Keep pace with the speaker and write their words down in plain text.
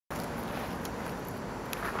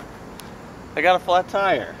I got a flat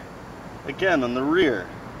tire. Again, on the rear.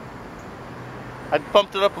 I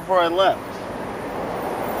bumped it up before I left.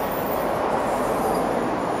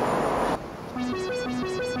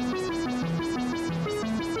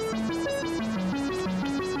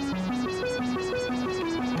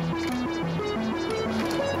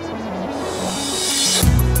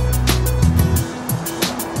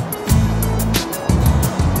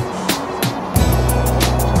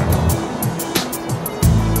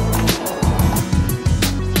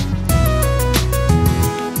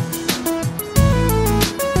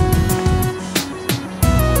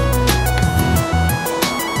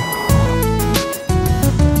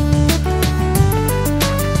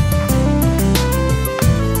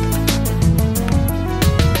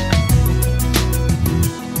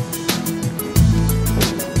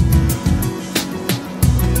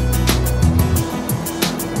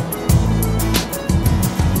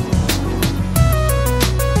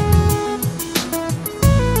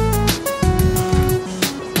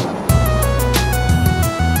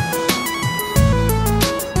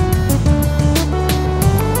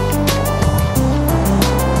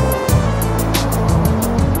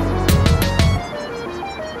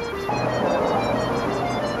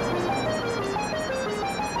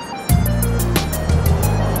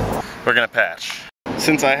 We're gonna patch.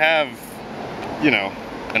 Since I have, you know,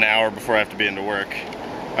 an hour before I have to be into work,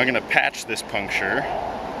 I'm gonna patch this puncture.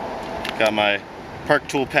 Got my Park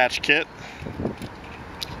Tool patch kit.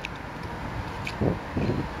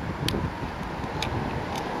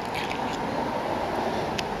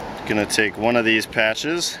 Gonna take one of these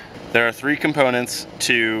patches. There are 3 components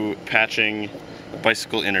to patching a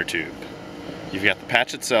bicycle inner tube. You've got the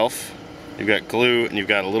patch itself, you've got glue, and you've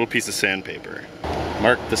got a little piece of sandpaper.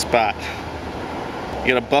 Mark the spot. You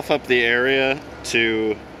gotta buff up the area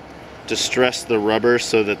to distress the rubber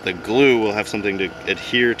so that the glue will have something to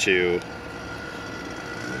adhere to.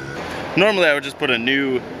 Normally I would just put a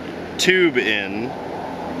new tube in,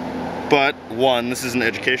 but 1, this is an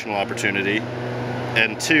educational opportunity,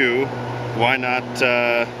 and 2, why not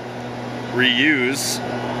reuse?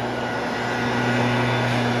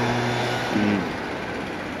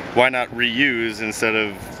 Why not reuse instead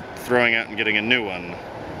of throwing out and getting a new one?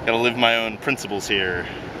 Gotta live my own principles here.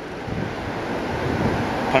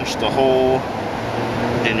 Punch the hole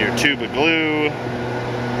in your tube of glue.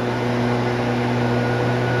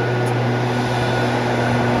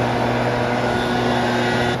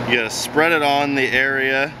 You gotta spread it on the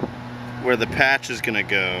area where the patch is gonna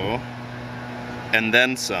go, and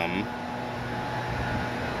then some.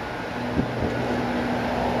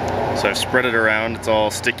 So I've spread it around, it's all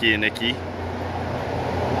sticky and icky.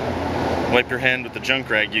 Wipe your hand with the junk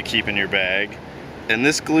rag you keep in your bag, and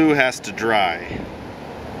this glue has to dry.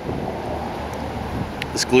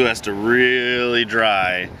 This glue has to really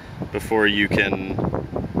dry before you can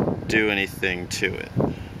do anything to it.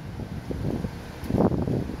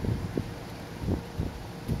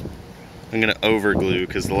 I'm gonna over glue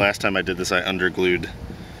because the last time I did this I under glued.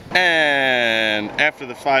 And after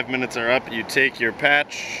the 5 minutes are up, you take your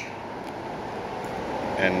patch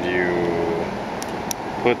and you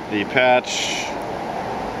put the patch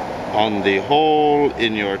on the hole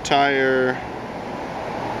in your tire.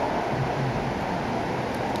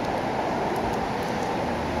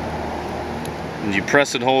 And you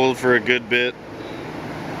press and hold for a good bit.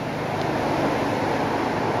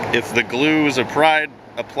 If the glue is applied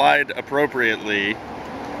appropriately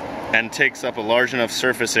and takes up a large enough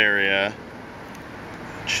surface area,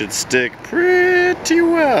 it should stick pretty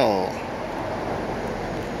well.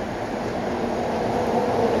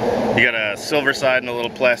 You got a silver side and a little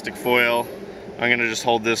plastic foil. I'm gonna just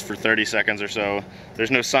hold this for 30 seconds or so. There's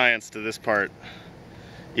no science to this part,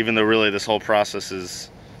 even though really this whole process is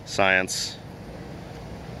science.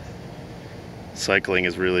 Cycling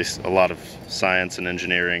is really a lot of science and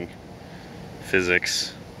engineering,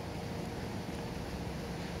 physics.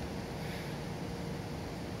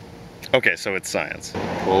 Okay, so it's science.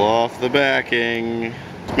 Pull off the backing.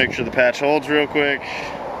 Just make sure the patch holds real quick.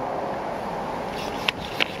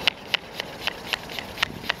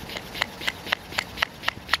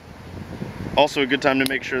 Also a good time to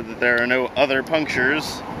make sure that there are no other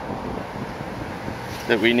punctures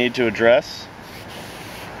that we need to address.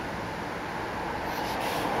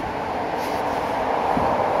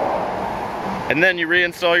 And then you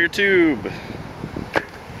reinstall your tube.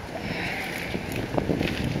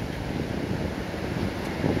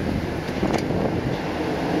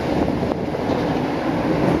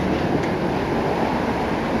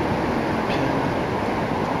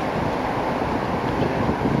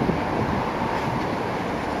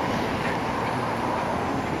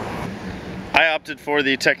 I opted for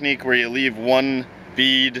the technique where you leave one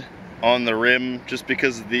bead on the rim just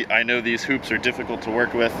because I know these hoops are difficult to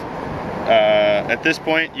work with. At this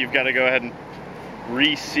point, you've got to go ahead and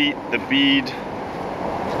reseat the bead,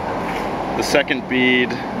 the second bead,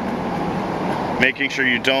 making sure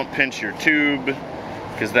you don't pinch your tube,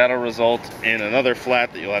 because that'll result in another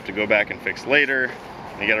flat that you'll have to go back and fix later.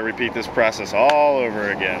 You got to repeat this process all over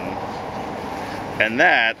again. And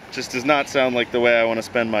that just does not sound like the way I want to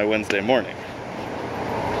spend my Wednesday morning.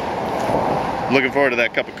 Looking forward to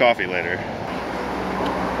that cup of coffee later.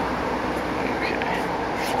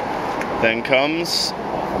 Okay. Then comes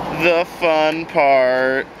the fun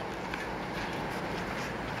part.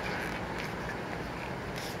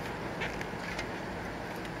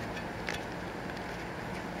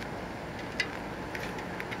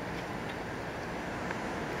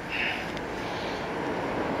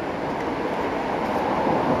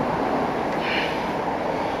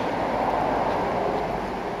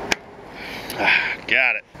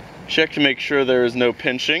 Got it. Check to make sure there is no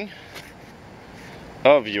pinching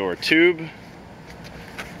of your tube.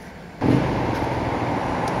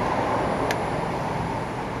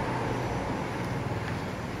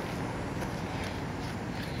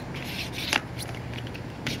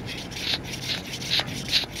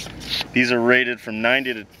 These are rated from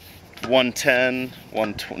 90 to 110,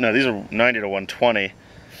 no, these are 90 to 120.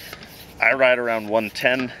 I ride around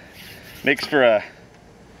 110. Makes for a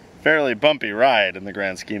fairly bumpy ride in the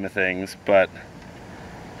grand scheme of things, but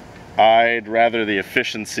I'd rather the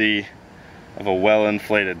efficiency of a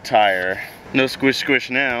well-inflated tire. No squish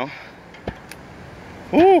squish now.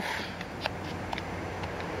 Woo!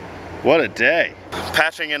 What a day.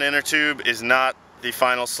 Patching an inner tube is not the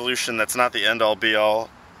final solution. That's not the end-all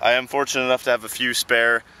be-all. I am fortunate enough to have a few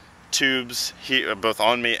spare tubes here, both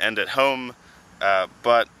on me and at home,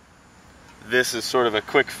 but this is sort of a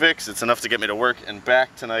quick fix. It's enough to get me to work and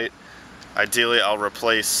back tonight. Ideally, I'll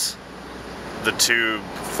replace the tube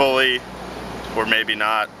fully, or maybe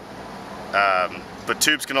not. But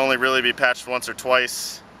tubes can only really be patched once or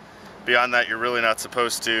twice. Beyond that, you're really not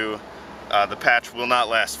supposed to. The patch will not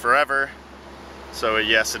last forever. So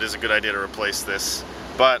yes, it is a good idea to replace this.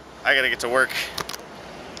 But I gotta get to work.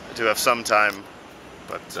 I do have some time.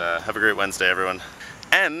 But have a great Wednesday, everyone.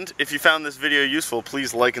 And if you found this video useful,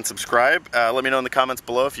 please like and subscribe. Let me know in the comments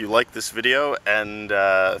below if you like this video and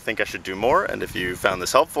think I should do more. And if you found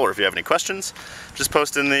this helpful, or if you have any questions, just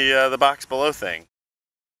post in the box below thing.